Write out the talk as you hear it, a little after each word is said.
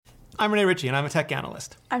I'm Rene Ritchie, and I'm a tech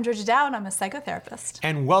analyst. I'm Georgia Dow, and I'm a psychotherapist.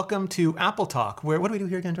 And welcome to Apple Talk, where, what do we do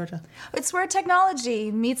here again, Georgia? It's where technology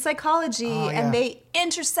meets psychology, and they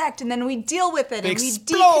intersect, and then we deal with it, and we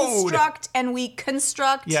deconstruct, and we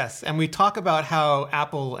construct. Yes, and we talk about how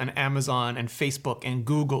Apple and Amazon and Facebook and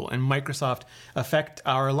Google and Microsoft affect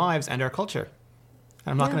our lives and our culture.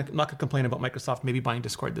 And I'm not going to complain about Microsoft maybe buying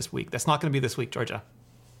Discord this week. That's not going to be this week, Georgia.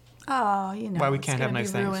 Oh, you know, why we can't have nice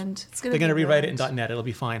things. Ruined. They're going to rewrite it in .NET. It'll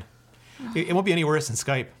be fine. It won't be any worse than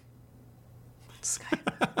Skype.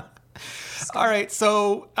 Skype. All right,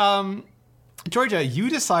 so Georgia, you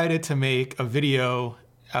decided to make a video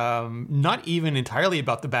not even entirely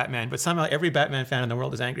about the Batman, but somehow every Batman fan in the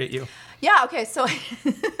world is angry at you. Yeah, okay, so I do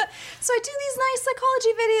these nice psychology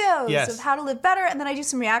videos of how to live better, and then I do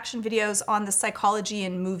some reaction videos on the psychology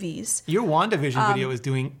in movies. Your WandaVision video is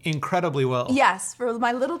doing incredibly well. Yes, for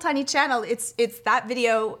my little tiny channel, it's that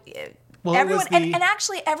video. Well, everyone, and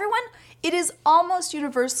actually everyone, it is almost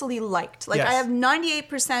universally liked. Like I have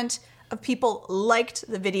 98% of people liked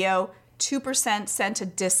the video, 2% sent a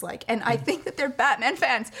dislike. And I think that they're Batman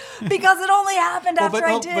fans because it only happened after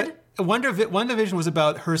I did. But WandaVision was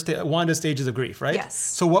about Wanda's stages of grief, right? Yes.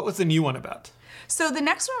 So what was the new one about? So the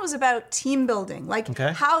next one was about team building, like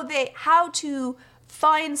how to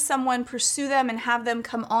find someone, pursue them, and have them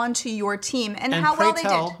come onto your team, and how well they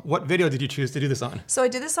did. What video did you choose to do this on? So I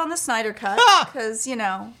did this on the Snyder Cut because, you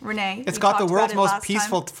know, Renee. It's got the world's most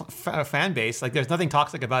peaceful fan base. Like, there's nothing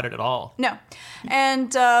toxic about it at all. No.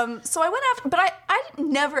 And so I went after, but I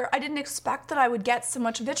didn't expect that I would get so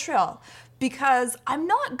much vitriol because I'm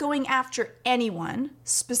not going after anyone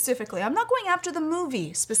specifically. I'm not going after the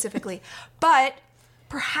movie specifically, but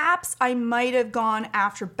perhaps I might have gone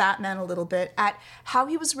after Batman a little bit at how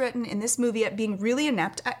he was written in this movie at being really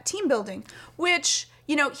inept at team building, which,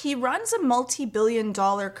 you know, he runs a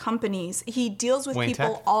multi-billion-dollar companies. He deals with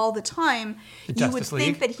people all the time. You would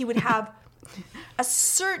think that he would have a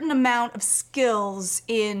certain amount of skills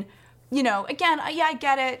in, you know, again, I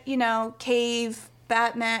get it, you know, cave,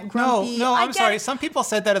 Batman, grumpy. No, I'm sorry. Some people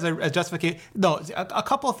said that as a justification. No, a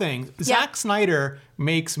couple of things. Zack Snyder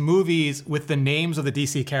makes movies with the names of the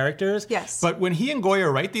DC characters. Yes. But when he and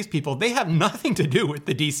Goyer write these people, they have nothing to do with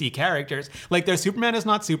the DC characters. Like, their Superman is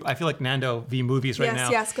not I feel like Nando v. Movies right now.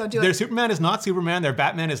 Yes, go do it. Their Superman is not Superman. Their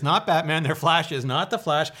Batman is not Batman. Their Flash is not the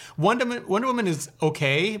Flash. Wonder Woman is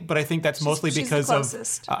okay, but I think that's mostly because of...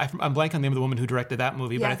 I'm blanking on the name of the woman who directed that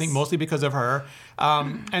movie, but I think mostly because of her.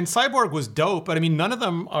 And Cyborg was dope, but I mean, none of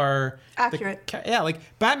them are... accurate. Like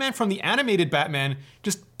Batman from the animated Batman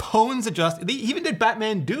just pones adjust. He even did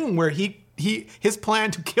Batman Doom, where his plan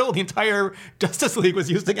to kill the entire Justice League was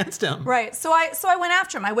used against him. Right. So I went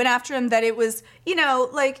after him. I went after him that it was, you know,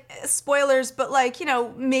 like, spoilers, but like, you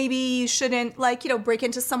know, maybe you shouldn't, like, you know, break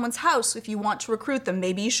into someone's house if you want to recruit them.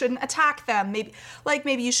 Maybe you shouldn't attack them. Maybe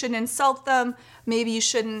you shouldn't insult them. Maybe you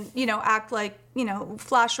shouldn't, you know, act like, you know,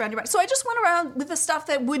 flash around your mind. So I just went around with the stuff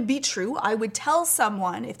that would be true. I would tell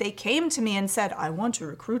someone, if they came to me and said, I want to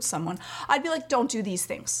recruit someone, I'd be like, don't do these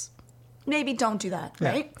things. Maybe don't do that,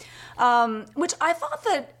 right? Which I thought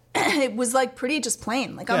that it was like pretty just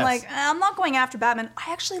plain. Like, I'm like, I'm not going after Batman.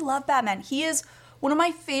 I actually love Batman. He is one of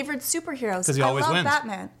my favorite superheroes. Because he always wins.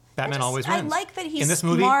 Batman. Batman always wins. I like that he's in this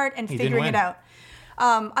movie, smart and figuring it out.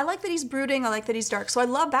 I like that he's brooding. I like that he's dark. So I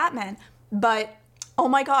love Batman. But, oh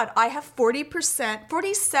my God, I have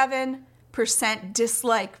 47%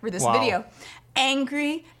 dislike for this video.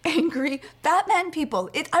 Angry Batman people.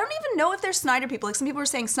 I don't even know if they're Snyder people. Like, some people are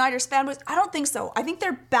saying Snyder's fanboys. I don't think so. I think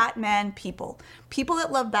they're Batman people. People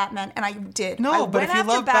that love Batman, and I did. No, but if you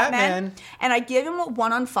love Batman... And I give him a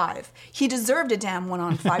 1 on 5. He deserved a damn 1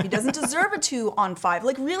 on 5. He doesn't deserve a 2 on 5.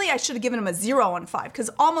 Like, really, I should have given him a 0 on 5, because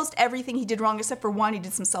almost everything he did wrong, except for one, he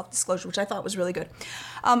did some self-disclosure, which I thought was really good.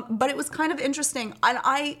 But it was kind of interesting. And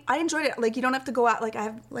I enjoyed it. Like, you don't have to go out, like, I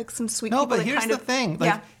have, like, some sweet people that here's the thing.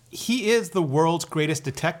 Like, he is the world's greatest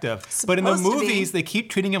detective. But in the movies, they keep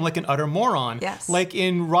treating him like an utter moron. Yes. Like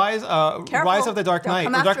in Rise of the Dark Knight,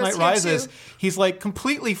 or Dark Knight Rises, he's like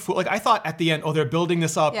completely like, I thought at the end, they're building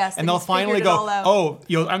this up, and they'll finally go,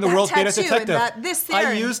 I'm the world's greatest detective.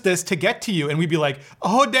 I used this to get to you. And we'd be like,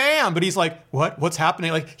 oh, damn. But he's like, what's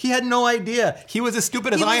happening? Like, he had no idea. He was as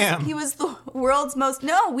stupid as I am. He was the world's most,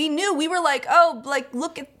 we knew. We were like, oh, like,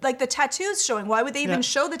 look at like the tattoos showing. Why would they even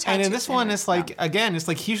show the tattoos? And in this one, it's like, again, it's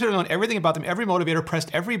like he should have known everything about them, every motivator, pressed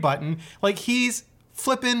every button. Like, he's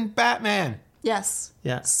flipping Batman. Yes.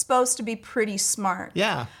 Yeah. Supposed to be pretty smart.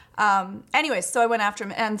 Yeah. Anyways, so I went after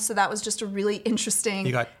him, and so that was just a really interesting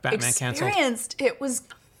You got Batman experience. canceled. It was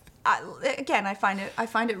I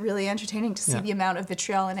find it really entertaining to see the amount of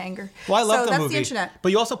vitriol and anger. Well, I love the movie. That's the internet.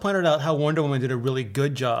 But you also pointed out how Wonder Woman did a really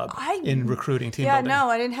good job in recruiting, team building. Yeah, no,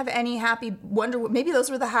 I didn't have any happy Wonder Woman. Maybe those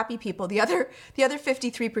were the happy people. The other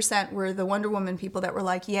 53% were the Wonder Woman people that were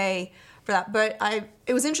like, yay for that. But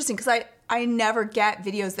it was interesting because I never get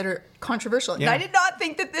videos that are controversial. Yeah. And I did not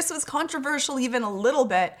think that this was controversial even a little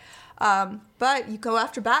bit. But you go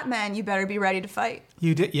after Batman, you better be ready to fight.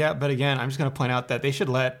 You did, yeah. But again, I'm just going to point out that they should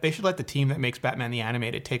let the team that makes Batman the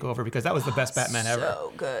Animated take over, because that was the best Batman ever.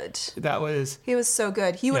 So good. He was so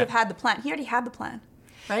good. He would have had the plan. He already had the plan,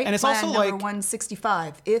 right? And it's plan also number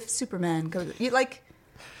 165. If Superman goes,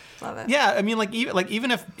 love it. Yeah, I mean,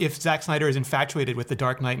 even if Zack Snyder is infatuated with The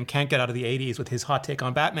Dark Knight and can't get out of the 80s with his hot take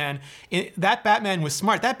on Batman, that Batman was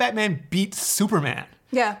smart. That Batman beat Superman.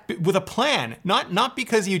 Yeah. With a plan. Not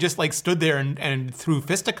because you just stood there and threw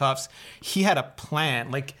fisticuffs. He had a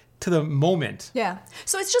plan, to the moment. Yeah.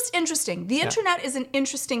 So it's just interesting. The internet is an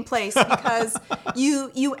interesting place because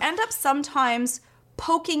you end up sometimes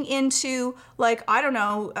poking into, I don't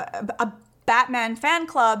know, a Batman fan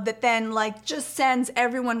club that then just sends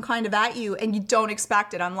everyone kind of at you and you don't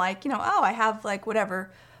expect it. I'm like, I have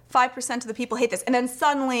whatever, 5% of the people hate this. And then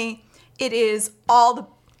suddenly it is all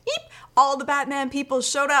the Batman people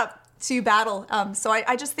showed up to battle. So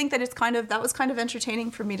I just think that that was kind of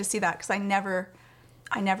entertaining for me to see that, because I never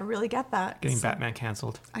really get that. Getting Batman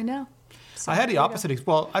canceled. I know. So I had the opposite.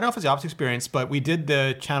 Well, I don't know if it's the opposite experience, but we did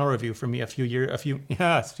the channel review for me a few years,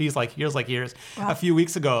 wow. A few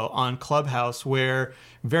weeks ago on Clubhouse, where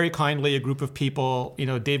very kindly a group of people,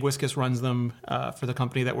 Dave Wiskus runs them for the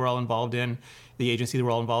company that we're all involved in, the agency that we're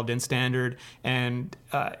all involved in, Standard, and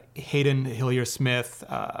Hayden Hillier-Smith,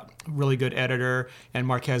 really good editor, and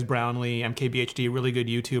Marquez Brownlee, MKBHD, really good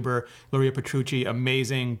YouTuber, Luria Petrucci,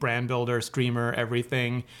 amazing brand builder, streamer,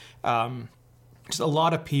 everything. Just a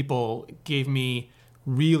lot of people gave me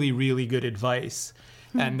really, really good advice.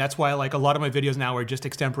 And that's why a lot of my videos now are just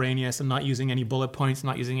extemporaneous. I'm not using any bullet points,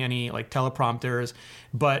 not using any teleprompters.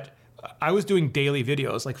 But I was doing daily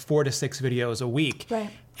videos, 4 to 6 videos a week. Right.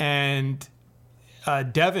 And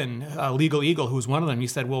Devin, Legal Eagle, who was one of them, he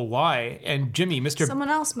said, well, why? And Jimmy, Mr. Someone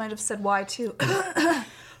else might have said why too.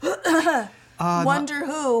 Wonder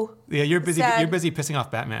who. Yeah, you're busy pissing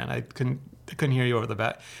off Batman. I couldn't hear you over the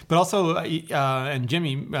bat. But also, and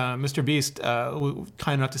Jimmy, Mr. Beast,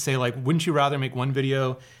 kind enough to say, wouldn't you rather make one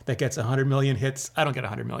video that gets 100 million hits? I don't get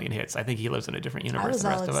 100 million hits. I think he lives in a different universe than the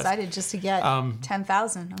rest of us. I was all excited just to get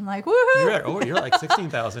 10,000. I'm like, woohoo! You're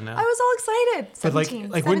 16,000 now. I was all excited. 17,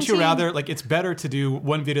 but wouldn't you rather, it's better to do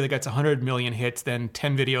one video that gets 100 million hits than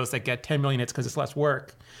 10 videos that get 10 million hits because it's less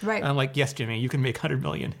work? Right. And I'm like, yes, Jimmy, you can make 100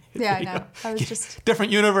 million. Yeah, I know. I was just...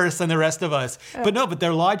 different universe than the rest of us. Oh. But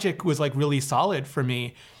their logic was really solid for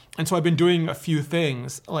me. And so I've been doing a few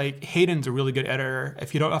things. Hayden's a really good editor.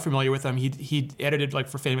 If you're not familiar with him, he edited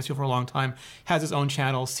for Famous People for a long time, has his own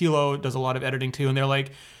channel. CeeLo does a lot of editing too. And they're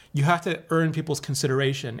you have to earn people's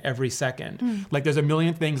consideration every second. There's a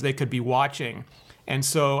million things they could be watching. And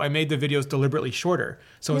so I made the videos deliberately shorter.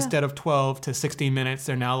 So instead of 12 to 16 minutes,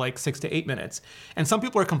 they're now 6 to 8 minutes. And some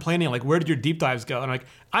people are complaining, where did your deep dives go? And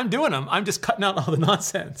I'm doing them. I'm just cutting out all the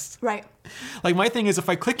nonsense. Right. My thing is, if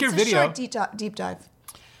I click your video... It's a short deep dive.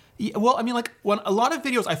 Yeah, well, I mean, when a lot of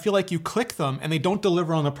videos, I feel you click them and they don't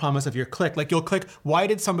deliver on the promise of your click. You'll click, why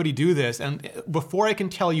did somebody do this? And before I can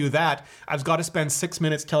tell you that, I've got to spend 6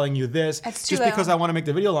 minutes telling you this, just because I want to make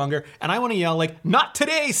the video longer. And I want to yell not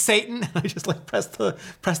today, Satan. And I just press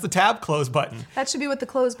the tab close button. That should be what the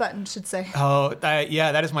close button should say. Oh,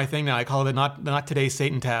 yeah, that is my thing now. I call it the not today,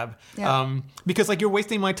 Satan tab. Yeah. Because you're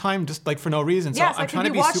wasting my time just for no reason. So yes, I'm trying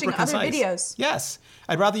to be super concise. Other videos. Yes.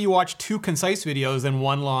 I'd rather you watch 2 concise videos than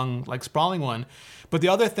one long, sprawling one. But the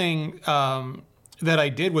other thing that I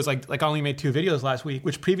did was, I only made 2 videos last week,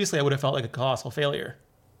 which previously I would have felt like a colossal failure.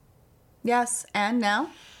 Yes, and now?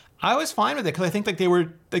 I was fine with it, because I think they were,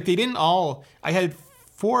 they didn't all, I had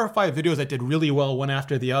 4 or 5 videos that did really well one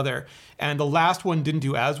after the other. And the last one didn't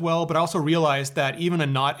do as well, but I also realized that even a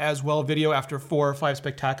not as well video after 4 or 5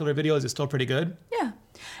 spectacular videos is still pretty good. Yeah.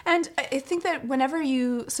 And I think that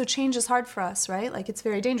so change is hard for us, right? It's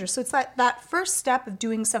very dangerous. So it's that first step of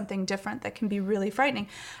doing something different that can be really frightening.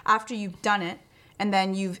 After you've done it and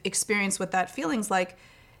then you've experienced what that feeling's like,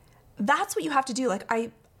 that's what you have to do.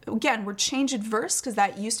 Again, we're change adverse because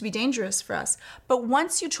that used to be dangerous for us. But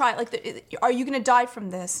once you try, are you going to die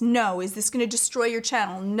from this? No. Is this going to destroy your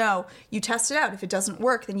channel? No. You test it out. If it doesn't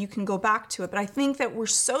work, then you can go back to it. But I think that we're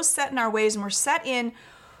so set in our ways and we're set in,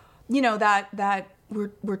 that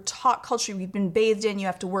we're taught culturally, we've been bathed in, you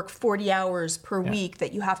have to work 40 hours per week,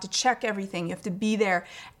 that you have to check everything, you have to be there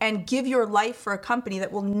and give your life for a company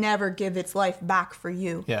that will never give its life back for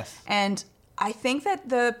you. Yes. And I think that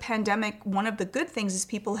the pandemic, one of the good things is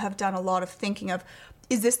people have done a lot of thinking of,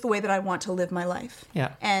 is this the way that I want to live my life?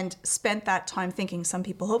 Yeah. And spent that time thinking. Some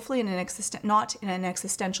people, hopefully, not in an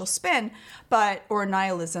existential spin, or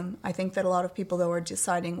nihilism. I think that a lot of people, though, are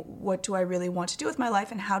deciding, what do I really want to do with my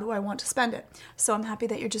life, and how do I want to spend it? So I'm happy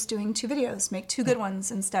that you're just doing 2 videos. Make 2 good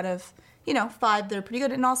ones instead of 5 that are pretty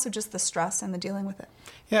good, and also just the stress and the dealing with it.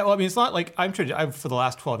 Yeah, well, I mean, it's not like for the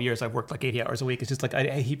last 12 years, I've worked like 80 hours a week. It's just like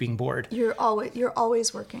I hate being bored. You're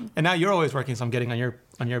always working. And now you're always working, so I'm getting on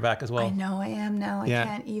your back as well. I know I am now. I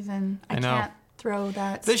can't throw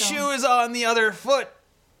that. The shoe is on the other foot,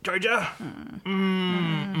 Georgia.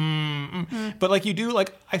 But like you do,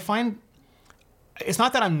 like I find, it's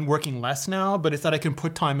not that I'm working less now, but it's that I can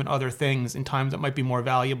put time in other things in times that might be more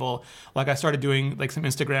valuable. Like I started doing like some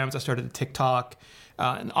Instagrams, I started a TikTok,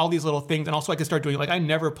 and all these little things. And also I could start doing, like I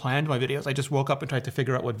never planned my videos. I just woke up and tried to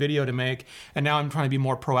figure out what video to make. And now I'm trying to be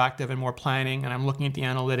more proactive and more planning. And I'm looking at the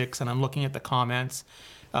analytics and I'm looking at the comments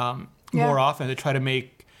more often to try to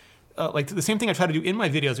make, like the same thing I try to do in my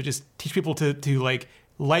videos, which is teach people to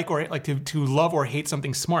love or hate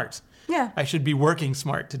something smart. Yeah. I should be working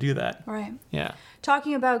smart to do that. Right. Yeah.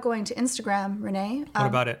 Talking about going to Instagram, Renee. What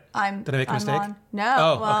about it? Did I make a mistake?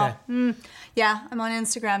 Okay. Yeah, I'm on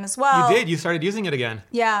Instagram as well. You did? You started using it again?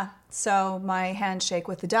 Yeah. So my handshake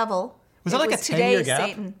with the devil. Was that like a 10-year gap?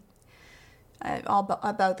 Satan. All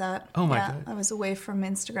about that. Oh my God. I was away from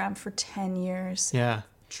Instagram for 10 years. Yeah.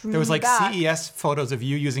 There was like CES photos of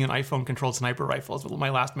you using an iPhone-controlled sniper rifle. Is my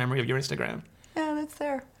last memory of your Instagram. Yeah, it's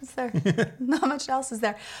there. Not much else is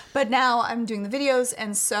there. But now I'm doing the videos,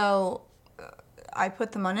 and so I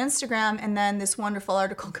put them on Instagram, and then this wonderful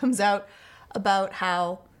article comes out about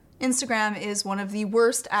how Instagram is one of the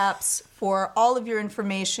worst apps for all of your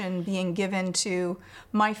information being given to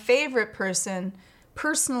my favorite person.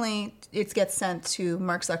 Personally, it gets sent to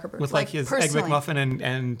Mark Zuckerberg. With like his Egg McMuffin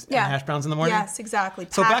and hash browns in the morning? Yes, exactly.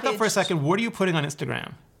 So back up for a second. What are you putting on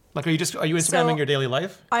Instagram? Like, are you Instagramming your daily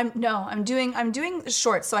life? I'm doing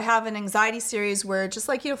shorts. So I have an anxiety series where just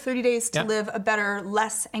like, 30 days to live a better,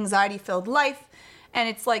 less anxiety-filled life. And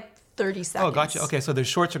it's like 30 seconds. Oh, gotcha. Okay, so the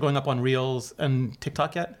shorts are going up on Reels and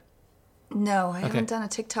TikTok yet? No, I haven't done a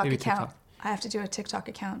TikTok account. TikTok. I have to do a TikTok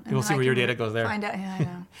account. And we'll see where your data goes there. Find out. Yeah, I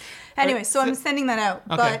know. Anyway, so I'm sending that out.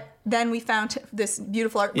 Okay. But then we found this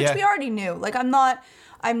beautiful art, which we already knew. Like, I'm not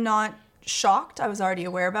shocked. I was already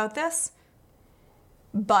aware about this.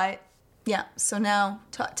 But yeah, so now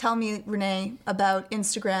tell me, Renee, about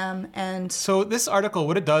Instagram and... So this article,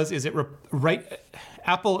 what it does is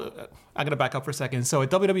Apple... I'm going to back up for a second. So at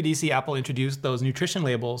WWDC, Apple introduced those nutrition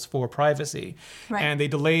labels for privacy. Right. And they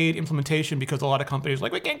delayed implementation because a lot of companies were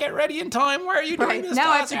like, we can't get ready in time. Why are you doing this?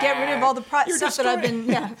 Now I have to get rid of all the stuff that I've been,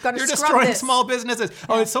 got to You're destroying small businesses. Yeah.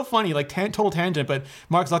 Oh, it's so funny, like total tangent, but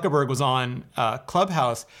Mark Zuckerberg was on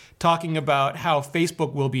Clubhouse talking about how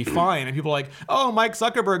Facebook will be fine. And people are like, oh, Mike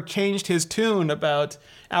Zuckerberg changed his tune about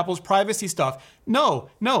Apple's privacy stuff. No.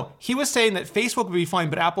 He was saying that Facebook will be fine,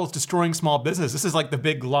 but Apple's destroying small business. This is like the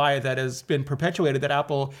big lie that has been perpetuated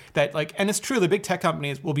and it's true, the big tech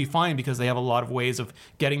companies will be fine because they have a lot of ways of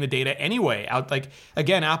getting the data anyway.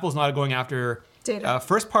 Again, Apple's not going after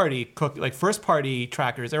first party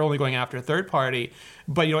trackers. They're only going after third party.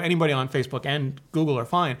 But anybody on Facebook and Google are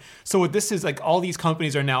fine. So what this is, like, all these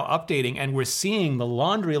companies are now updating, and we're seeing the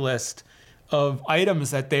laundry list of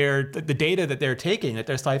items the data that they're taking, that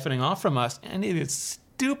they're siphoning off from us, and it is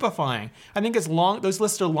stupefying. I think it's long. Those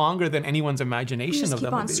lists are longer than anyone's imagination of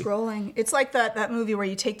them. Keep on scrolling. It's like that movie where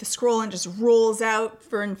you take the scroll and just rolls out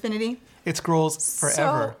for infinity. It scrolls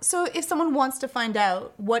forever. So if someone wants to find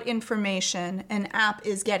out what information an app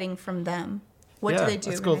is getting from them, what do they do?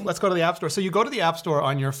 Let's go to the App Store. So you go to the App Store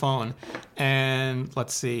on your phone, and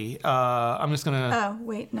let's see. I'm just gonna. Oh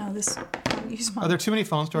wait, no. Use mine. Are there too many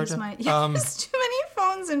phones, Georgia? There's too many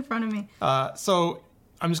phones in front of me. So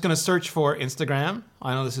I'm just gonna search for Instagram.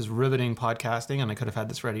 I know this is riveting podcasting, and I could have had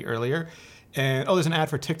this ready earlier. And there's an ad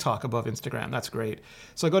for TikTok above Instagram. That's great.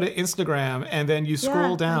 So I go to Instagram, and then you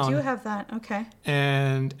scroll down. I do have that. Okay.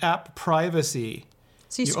 And app privacy.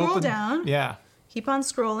 So you scroll down. Yeah. Keep on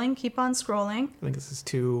scrolling. I think this is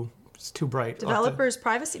too bright. Developers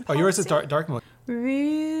privacy policy. Oh, yours is dark mode.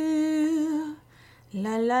 Real.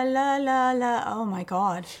 La la la la la. Oh my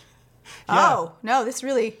God. Yeah. Oh no, this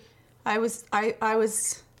really. I was.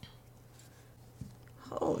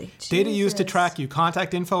 Holy Jesus. Data used to track you.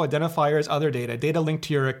 Contact info, identifiers, other data. Data linked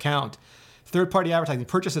to your account. Third-party advertising,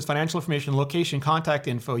 purchases, financial information, location, contact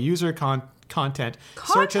info, user content,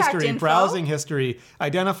 search history, browsing history,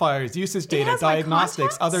 identifiers, usage data,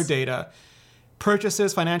 diagnostics, other data.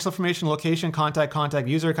 Purchases, financial information, location, contact,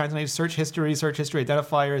 user content, search history,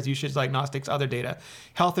 identifiers, usage, diagnostics, other data.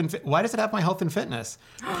 Health and why does it have my health and fitness?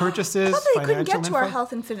 Purchases, I thought they couldn't get to our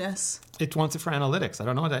health and fitness. It wants it for analytics. I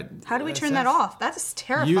don't know what that. How do we turn that off? That is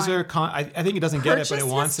terrifying. I think it doesn't get it, but it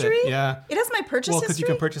wants it. Yeah. It has my purchase history? Well, because you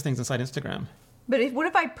can purchase things inside Instagram. But what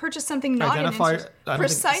if I purchase something not in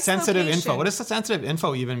precise sensitive location? info? What does sensitive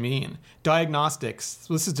info even mean? Diagnostics.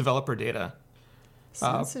 So this is developer data.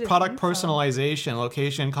 Product personalization,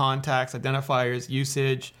 location, contacts, identifiers,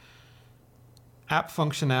 usage, app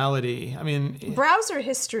functionality. I mean, browser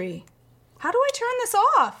history. How do I turn this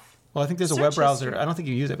off? Well, I think there's a web browser. History. I don't think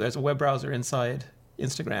you use it, but there's a web browser inside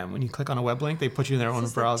Instagram. When you click on a web link, they put you in their own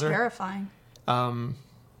browser. Like terrifying.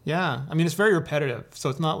 Yeah, I mean, it's very repetitive, so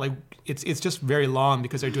it's not like it's just very long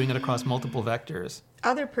because they're doing it across multiple vectors.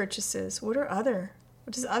 Other purchases. What are other?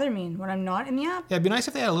 What does other mean? When I'm not in the app? Yeah, it'd be nice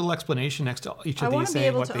if they had a little explanation next to each of these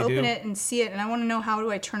saying what they do. I want to be able to open it and see it, and I want to know how do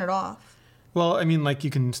I turn it off. Well, I mean, like you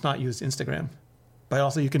can not use Instagram, but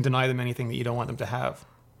also you can deny them anything that you don't want them to have.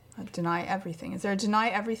 Deny everything. Is there a deny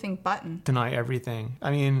everything button? Deny everything. I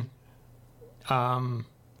mean,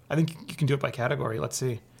 I think you can do it by category. Let's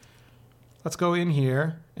see. Let's go in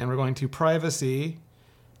here, and we're going to privacy,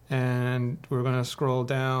 and we're going to scroll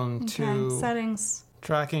down to settings.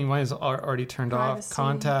 Tracking, mine is already turned off.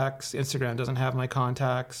 Contacts, Instagram doesn't have my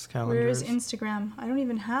contacts. Calendars. Where is Instagram? I don't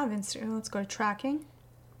even have Instagram. Let's go to tracking.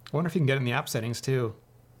 I wonder if you can get it in the app settings too.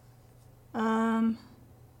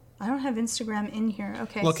 I don't have Instagram in here.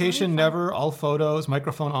 Okay. Location, never, all photos,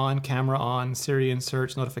 microphone on, camera on, Siri and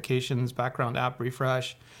search, notifications, background app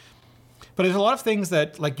refresh. But there's a lot of things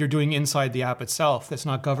that like you're doing inside the app itself that's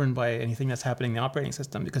not governed by anything that's happening in the operating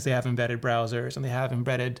system because they have embedded browsers and they have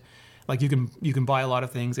embedded, like you can buy a lot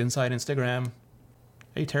of things inside Instagram.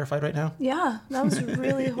 Are you terrified right now? Yeah, that was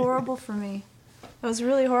really horrible for me. That was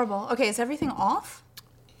really horrible. Okay, is everything off?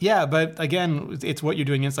 Yeah, but again, it's what you're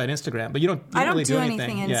doing inside Instagram. But you don't really do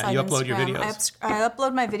anything inside you upload Instagram. your videos. I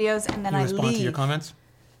upload my videos and then I leave. You respond to your comments?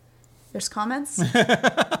 There's comments?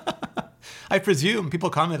 I presume people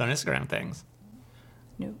comment on Instagram things.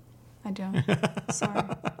 No, I don't. Sorry.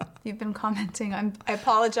 You've been commenting. I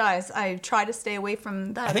apologize. I try to stay away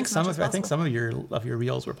from that. I think some of your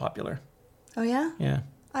reels were popular. Oh yeah? Yeah.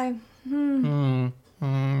 She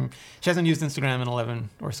hasn't used Instagram in 11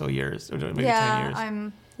 or so years, or maybe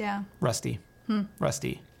 10 years. Rusty.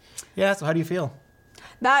 Rusty. Yeah, so how do you feel?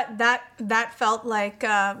 That felt like,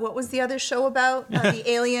 what was the other show about? The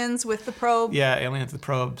aliens with the probe? Yeah, aliens with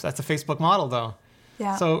probes. That's a Facebook model, though.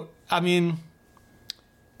 Yeah. So, I mean,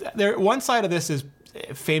 one side of this is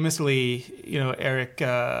famously, Eric,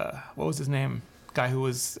 what was his name? Guy who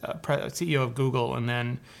was CEO of Google and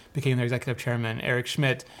then became their executive chairman, Eric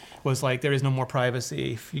Schmidt, was like, there is no more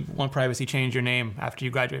privacy. If you want privacy, change your name after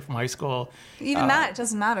you graduate from high school. Even that, it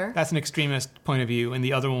doesn't matter. That's an extremist point of view. And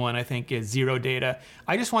the other one, I think, is zero data.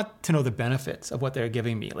 I just want to know the benefits of what they're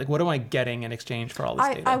giving me. Like, what am I getting in exchange for all this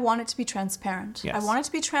data? I want it to be transparent. Yes. I want it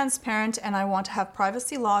to be transparent, and I want to have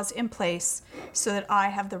privacy laws in place so that I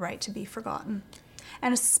have the right to be forgotten.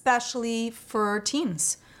 And especially for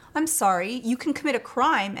teens. I'm sorry, you can commit a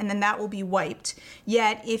crime and then that will be wiped.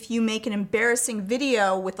 Yet, if you make an embarrassing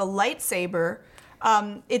video with a lightsaber,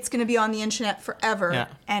 it's going to be on the internet forever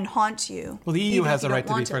and haunt you. Well, the EU has the right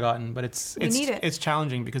to be forgotten, but it's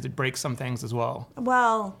challenging because it breaks some things as well.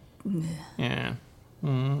 Well, yeah. A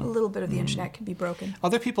little bit of the internet can be broken.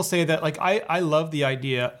 Other people say that, like, I love the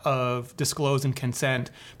idea of disclose and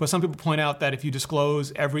consent, but some people point out that if you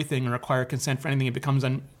disclose everything and require consent for anything, it becomes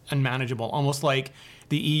unmanageable. Almost like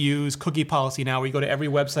the EU's cookie policy now, where you go to every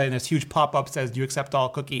website and this huge pop-up says, do you accept all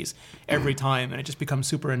cookies every time? And it just becomes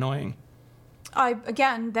super annoying.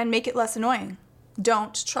 Again, then make it less annoying.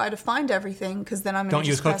 Don't try to find everything, because then I'm going to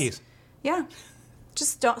use cookies. Yeah.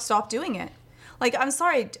 Just stop doing it. Like, I'm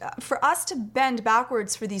sorry, for us to bend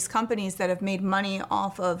backwards for these companies that have made money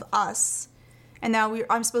off of us, and now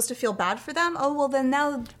I'm supposed to feel bad for them? Oh, well, then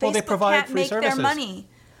now Facebook can't make their money.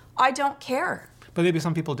 I don't care. But maybe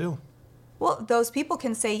some people do. Well, those people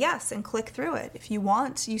can say yes and click through it. If you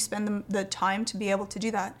want, you spend the time to be able to do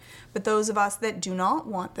that. But those of us that do not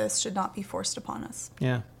want this should not be forced upon us.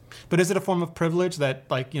 Yeah. But is it a form of privilege that,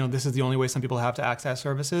 like, this is the only way some people have to access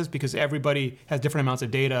services? Because everybody has different amounts of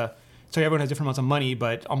data. So everyone has different amounts of money,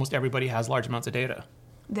 but almost everybody has large amounts of data.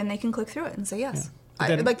 Then they can click through it and say yes.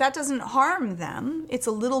 Yeah. That doesn't harm them. It's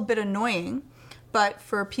a little bit annoying, but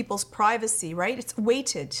for people's privacy, right? It's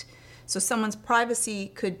weighted. So someone's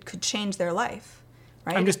privacy could change their life.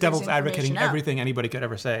 right? I'm just devil's advocating everything anybody could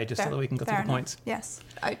ever say, just so that we can go through the points. Yes.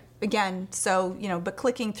 But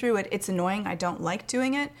clicking through it, it's annoying. I don't like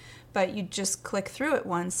doing it, but you just click through it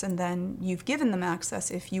once, and then you've given them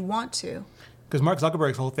access if you want to. Because Mark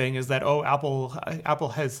Zuckerberg's whole thing is that, Apple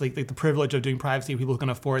has like the privilege of doing privacy. People who can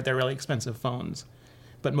afford their really expensive phones,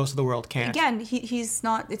 but most of the world can't. Again, he's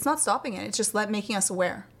not. It's not stopping it. It's just making us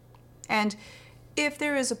aware. And if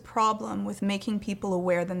there is a problem with making people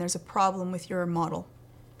aware, then there's a problem with your model.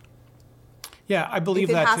 Yeah, I believe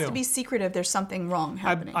that too. If it has to be secretive, there's something wrong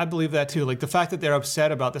happening. I believe that too. Like the fact that they're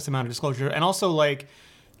upset about this amount of disclosure, and also like.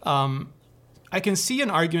 I can see an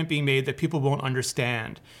argument being made that people won't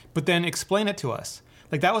understand, but then explain it to us.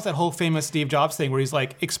 Like that was that whole famous Steve Jobs thing where he's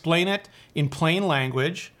like, explain it in plain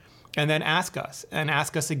language, and then ask us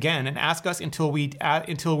again, and ask us until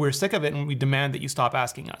we're sick of it and we demand that you stop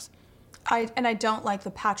asking us. I don't like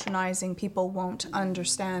the patronizing people won't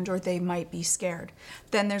understand or they might be scared.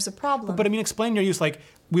 Then there's a problem. But I mean, explain your use. Like,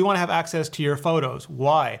 we want to have access to your photos.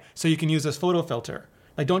 Why? So you can use this photo filter.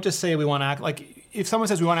 Like, don't just say we want to act like. If someone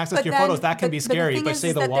says we want access to your photos, that can be scary. But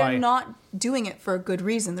say the why. But they're not doing it for a good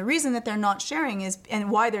reason. The reason that they're not sharing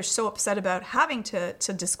and why they're so upset about having to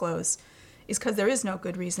disclose is because there is no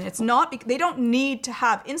good reason. It's not. They don't need to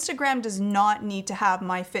have. Instagram does not need to have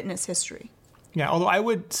my fitness history. Yeah, although I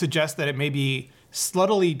would suggest that it may be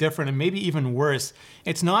subtly different and maybe even worse.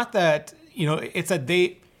 It's not that it's that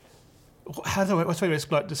they. What's the way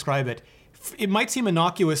to describe it? It might seem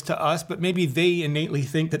innocuous to us, but maybe they innately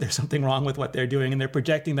think that there's something wrong with what they're doing, and they're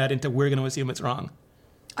projecting that into we're going to assume it's wrong.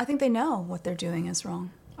 I think they know what they're doing is wrong.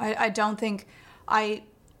 I don't think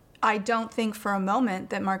for a moment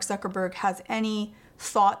that Mark Zuckerberg has any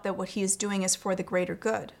thought that what he is doing is for the greater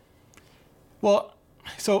good. Well,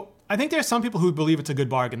 so I think there's some people who believe it's a good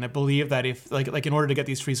bargain, that believe that if like in order to get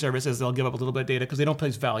these free services, they'll give up a little bit of data because they don't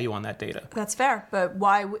place value on that data. That's fair, but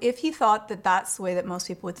why? If he thought that that's the way that most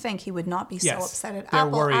people would think, he would not be so upset at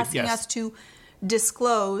Apple asking us to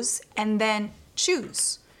disclose and then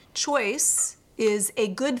choose. Choice is a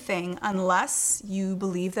good thing unless you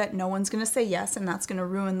believe that no one's going to say yes, and that's going to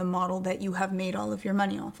ruin the model that you have made all of your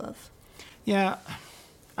money off of. Yeah,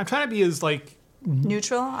 I'm trying to be as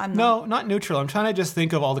neutral? No, not neutral. I'm trying to just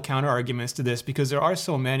think of all the counter arguments to this because there are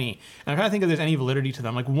so many. And I'm trying to think if there's any validity to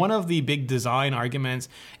them. Like one of the big design arguments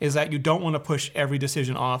is that you don't want to push every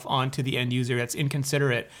decision off onto the end user. That's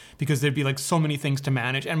inconsiderate because there'd be like so many things to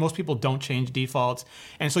manage and most people don't change defaults.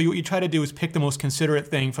 And so what you try to do is pick the most considerate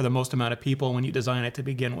thing for the most amount of people when you design it to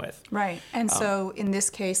begin with. Right. And so in this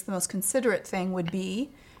case, the most considerate thing would be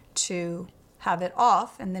to have it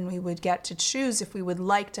off, and then we would get to choose if we would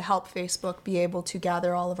like to help Facebook be able to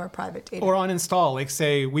gather all of our private data. Or uninstall, like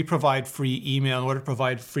say we provide free email. In order to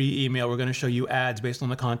provide free email, we're going to show you ads based on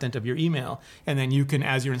the content of your email. And then you can,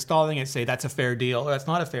 as you're installing it, say that's a fair deal or that's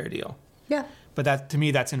not a fair deal. Yeah. But that, to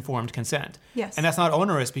me, that's informed consent. Yes. And that's not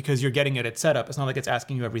onerous because you're getting it at setup. It's not like it's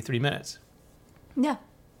asking you every 3 minutes. Yeah.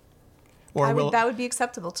 Or that would be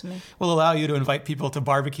acceptable to me. Will allow you to invite people to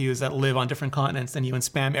barbecues that live on different continents than you and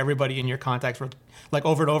spam everybody in your contacts like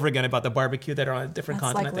over and over again about the barbecue that are on a different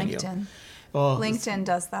continent than you. That's like LinkedIn. Well, LinkedIn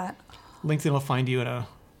does that. LinkedIn will find you in a...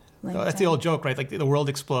 That's the old joke, right? Like the world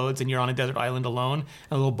explodes and you're on a desert island alone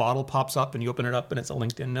and a little bottle pops up and you open it up and it's a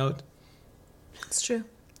LinkedIn note. It's true.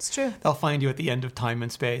 It's true. They'll find you at the end of time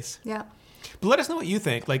and space. Yeah. But let us know what you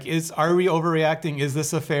think. Like, are we overreacting? Is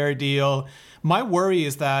this a fair deal? My worry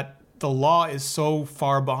is that the law is so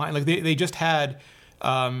far behind. Like they just had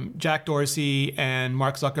Jack Dorsey and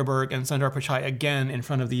Mark Zuckerberg and Sundar Pichai again in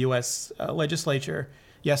front of the U.S. legislature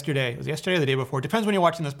yesterday. It was yesterday or the day before. Depends when you're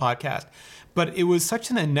watching this podcast. But it was such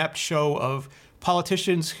an inept show of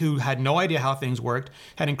politicians who had no idea how things worked,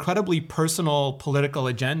 had incredibly personal political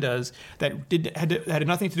agendas that had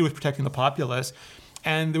nothing to do with protecting the populace.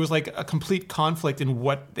 And there was like a complete conflict in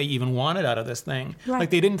what they even wanted out of this thing. Right. Like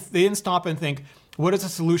they didn't stop and think, what is the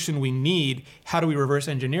solution we need? How do we reverse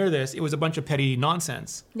engineer this? It was a bunch of petty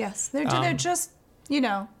nonsense. Yes, they're just,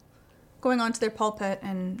 going onto their pulpit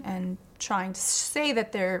and trying to say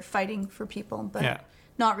that they're fighting for people, but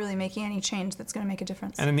not really making any change that's going to make a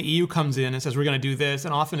difference. And then the EU comes in and says, we're going to do this.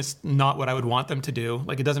 And often it's not what I would want them to do.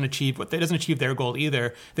 Like it doesn't achieve their goal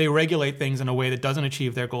either. They regulate things in a way that doesn't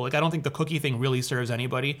achieve their goal. Like I don't think the cookie thing really serves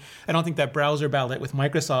anybody. I don't think that browser ballot with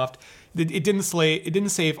Microsoft, it didn't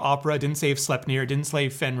save Opera, it didn't save Sleipnir, it didn't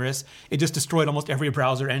save Fenris. It just destroyed almost every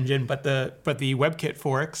browser engine but the WebKit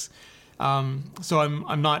forks. So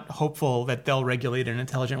I'm not hopeful that they'll regulate it in an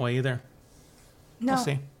intelligent way either. No. We'll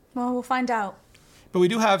see. Well, we'll find out. But we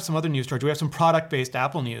do have some other news stories. We have some product-based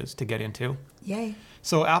Apple news to get into. Yay.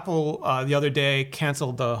 So Apple, the other day,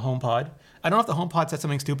 canceled the HomePod. I don't know if the HomePod said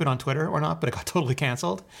something stupid on Twitter or not, but it got totally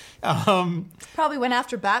canceled. Probably went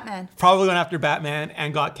after Batman.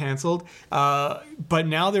 And got canceled. But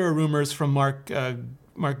now there are rumors from Mark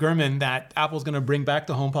Gurman that Apple's going to bring back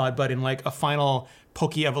the HomePod, but in like a final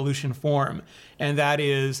Poke Evolution form. And that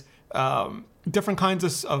is different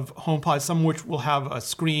kinds of HomePods, some of which will have a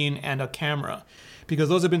screen and a camera. Because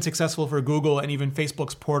those have been successful for Google and even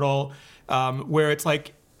Facebook's Portal, where it's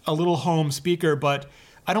like a little home speaker, but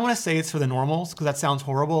I don't want to say it's for the normals because that sounds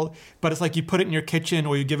horrible, but it's like you put it in your kitchen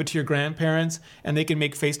or you give it to your grandparents and they can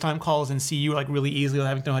make FaceTime calls and see you like really easily without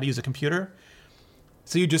having to know how to use a computer.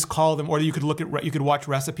 So you just call them, or you could you could watch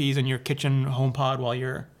recipes in your kitchen HomePod while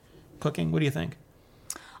you're cooking. What do you think?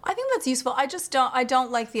 I think that's useful. I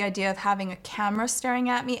don't like the idea of having a camera staring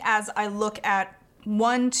at me as I look at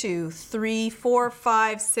 1, 2, 3, 4,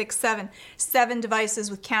 5, 6, 7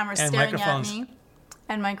 devices with cameras and staring at me.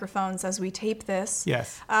 And microphones as we tape this.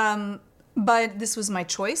 Yes. But this was my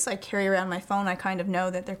choice. I carry around my phone. I kind of know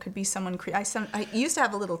that there could be someone. I used to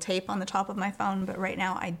have a little tape on the top of my phone, but right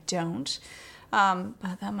now I don't.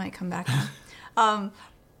 But that might come back.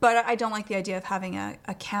 But I don't like the idea of having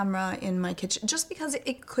a camera in my kitchen just because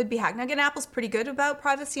it could be hacked. Now, again, Apple's pretty good about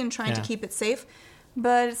privacy and trying to keep it safe,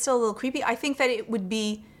 but it's still a little creepy. I think that it would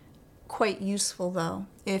be quite useful, though,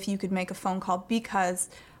 if you could make a phone call, because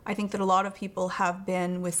I think that a lot of people have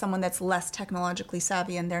been with someone that's less technologically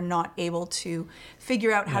savvy and they're not able to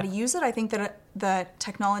figure out how to use it. I think that the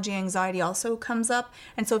technology anxiety also comes up.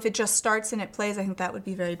 And so if it just starts and it plays, I think that would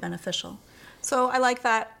be very beneficial. So I like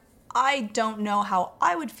that. I don't know how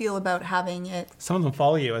I would feel about having it. Some of them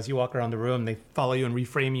follow you as you walk around the room. They follow you and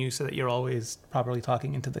reframe you so that you're always properly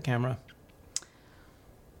talking into the camera.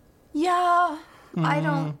 Yeah, I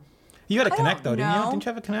don't... You had a Kinect, though, didn't you? Didn't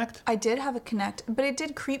you have a Kinect? I did have a Kinect, but it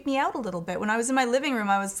did creep me out a little bit. When I was in my living room,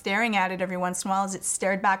 I was staring at it every once in a while as it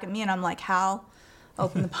stared back at me, and I'm like, Hal,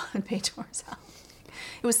 open the pod bay doors, Hal.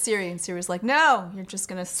 It was Siri, and Siri was like, no, you're just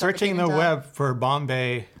going to searching the web for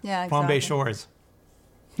Bombay shores.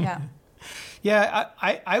 Yeah. Yeah,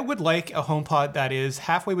 I would like a HomePod that is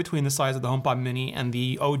halfway between the size of the HomePod Mini and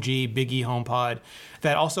the OG Biggie HomePod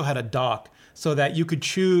that also had a dock, so that you could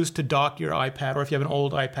choose to dock your iPad, or if you have an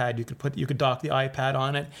old iPad, you could dock the iPad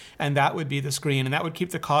on it, and that would be the screen, and that would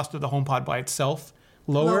keep the cost of the HomePod by itself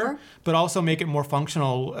lower, but also make it more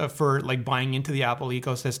functional for like buying into the Apple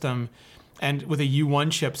ecosystem, and with a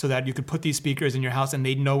U1 chip, so that you could put these speakers in your house and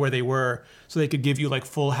they'd know where they were, so they could give you like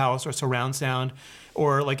full house or surround sound,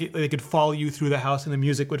 or like they could follow you through the house and the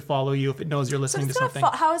music would follow you if it knows you're listening to something.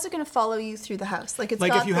 How is it going to follow you through the house? Like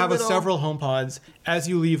if you have several HomePods, as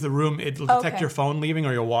you leave the room, it'll detect your phone leaving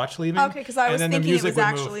or your watch leaving. Okay, because I was thinking it was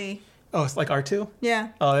actually... Move. Oh, it's like R2? Yeah.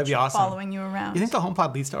 Oh, that'd be awesome. Following you around. You think the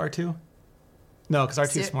HomePod leads to R2? No, because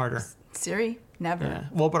R2's smarter. Siri? Never. Yeah.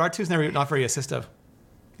 Well, but R2's not very assistive.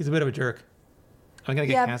 He's a bit of a jerk. I'm going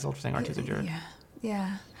to get canceled for saying R2's a jerk.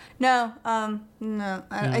 Yeah. No.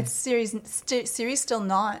 It's Siri's still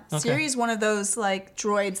not. Okay. Siri's one of those like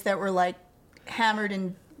droids that were like hammered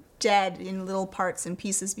and dead in little parts and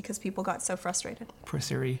pieces because people got so frustrated. Poor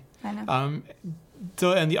Siri. I know.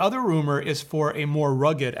 And the other rumor is for a more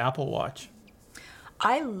rugged Apple Watch.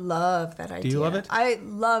 I love that idea. Do you love it? I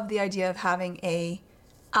love the idea of having a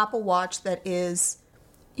Apple Watch that is,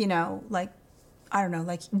 like, I don't know,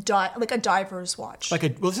 like a diver's watch.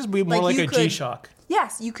 This is more like a G-Shock.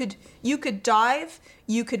 Yes, you could dive,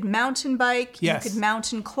 you could mountain bike, you could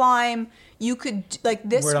mountain climb, you could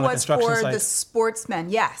this was for the sportsmen.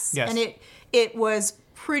 Yes. And it was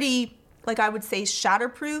pretty, like I would say,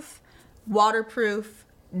 shatterproof, waterproof,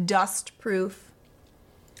 dustproof.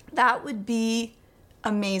 That would be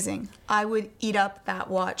amazing. I would eat up that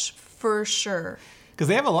watch for sure. Because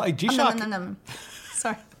they have a lot. G-Shock.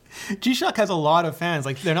 Sorry. G-Shock has a lot of fans.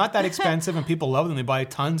 Like, they're not that expensive and people love them. They buy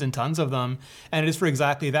tons and tons of them. And it is for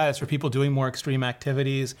exactly that. It's for people doing more extreme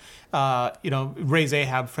activities. Ray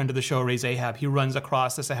Zahab, friend of the show, Ray Zahab, he runs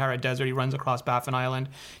across the Sahara Desert. He runs across Baffin Island.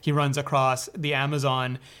 He runs across the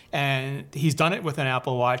Amazon. And he's done it with an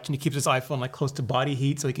Apple Watch. And he keeps his iPhone like close to body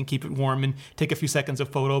heat so he can keep it warm and take a few seconds of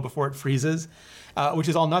photo before it freezes. Which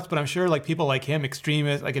is all nuts, but I'm sure like people like him,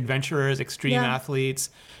 extremists, like adventurers, extreme athletes,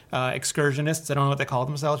 excursionists, I don't know what they call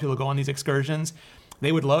themselves, people go on these excursions,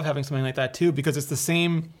 they would love having something like that too, because it's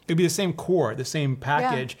it'd be the same core, the same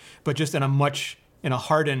package, but just in a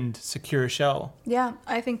hardened, secure shell. Yeah,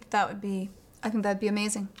 I think that'd be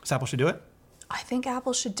amazing. So Apple should do it? I think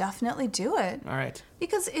Apple should definitely do it. All right.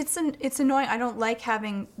 Because it's annoying. I don't like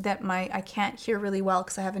having that I can't hear really well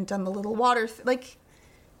because I haven't done the little water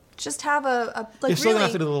just have you still don't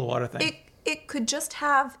have to do the little water thing. It could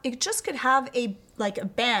have a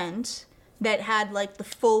band that had like the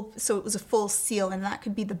full, so it was a full seal, and that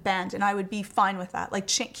could be the bend, and I would be fine with that. Like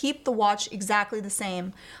keep the watch exactly the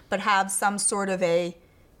same, but have some sort of a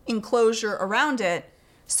enclosure around it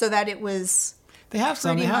so that it was. They have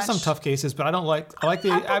some tough cases, but I don't like.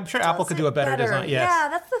 I'm sure Apple could do a better design. Yes. Yeah,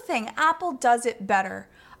 that's the thing. Apple does it better.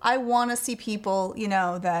 I want to see people,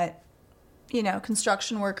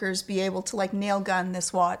 construction workers be able to like nail gun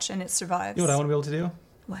this watch and it survives. You know what I want to be able to do?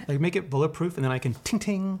 What? Like make it bulletproof, and then I can ting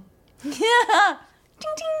ting. Yeah,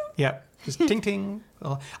 ting ting. Yeah, just ting ting.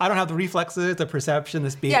 Well, I don't have the reflexes, the perception,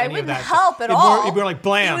 the speed. Yeah, it wouldn't help at all. It'd be more like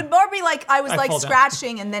blam. It would more be like I was like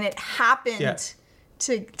scratching, and then it happened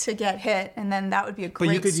to get hit, and then that would be a great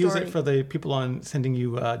story. But you could use it for the people on sending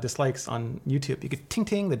you dislikes on YouTube. You could ting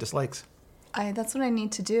ting the dislikes. That's what I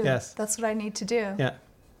need to do. Yes. That's what I need to do. Yeah.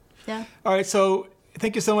 Yeah. All right, so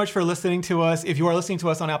thank you so much for listening to us. If you are listening to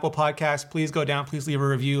us on Apple Podcasts, please go down, please leave a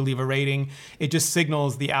review, leave a rating. It just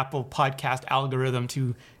signals the Apple Podcast algorithm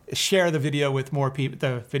to share the video with more people,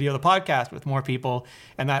 the podcast with more people,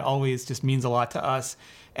 and that always just means a lot to us.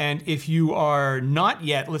 And if you are not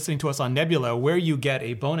yet listening to us on Nebula, where you get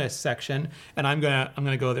a bonus section, and I'm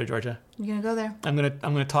gonna go there, Georgia. You're gonna go there. I'm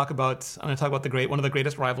gonna talk about one of the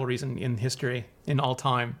greatest rivalries in history in all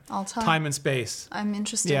time. All time. Time and space. I'm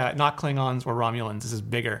interested. Yeah, not Klingons or Romulans. This is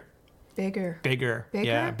bigger. Bigger.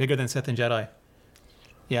 Yeah, bigger than Sith and Jedi.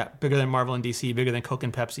 Yeah, bigger than Marvel and DC, bigger than Coke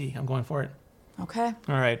and Pepsi. I'm going for it. Okay.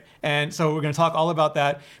 All right. And so we're going to talk all about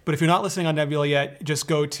that. But if you're not listening on Nebula yet, just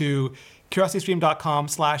go to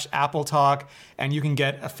curiositystream.com/AppleTalk, and you can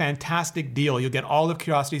get a fantastic deal. You'll get all of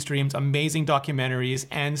CuriosityStream's amazing documentaries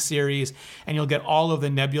and series, and you'll get all of the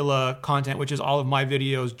Nebula content, which is all of my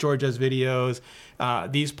videos, Georgia's videos,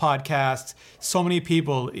 these podcasts. So many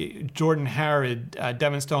people, Jordan Harrod,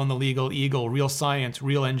 Devin Stone, The Legal Eagle, Real Science,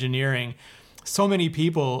 Real Engineering. So many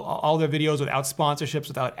people, all their videos without sponsorships,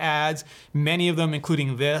 without ads, many of them,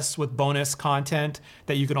 including this, with bonus content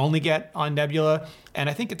that you can only get on Nebula. And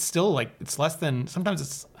I think it's still it's less than less than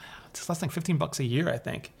 $15 a year, I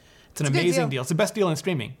think. It's an amazing deal. It's the best deal in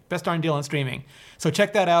streaming, best darn deal in streaming. So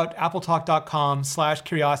check that out,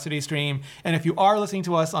 appletalk.com/curiositystream. And if you are listening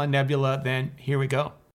to us on Nebula, then here we go.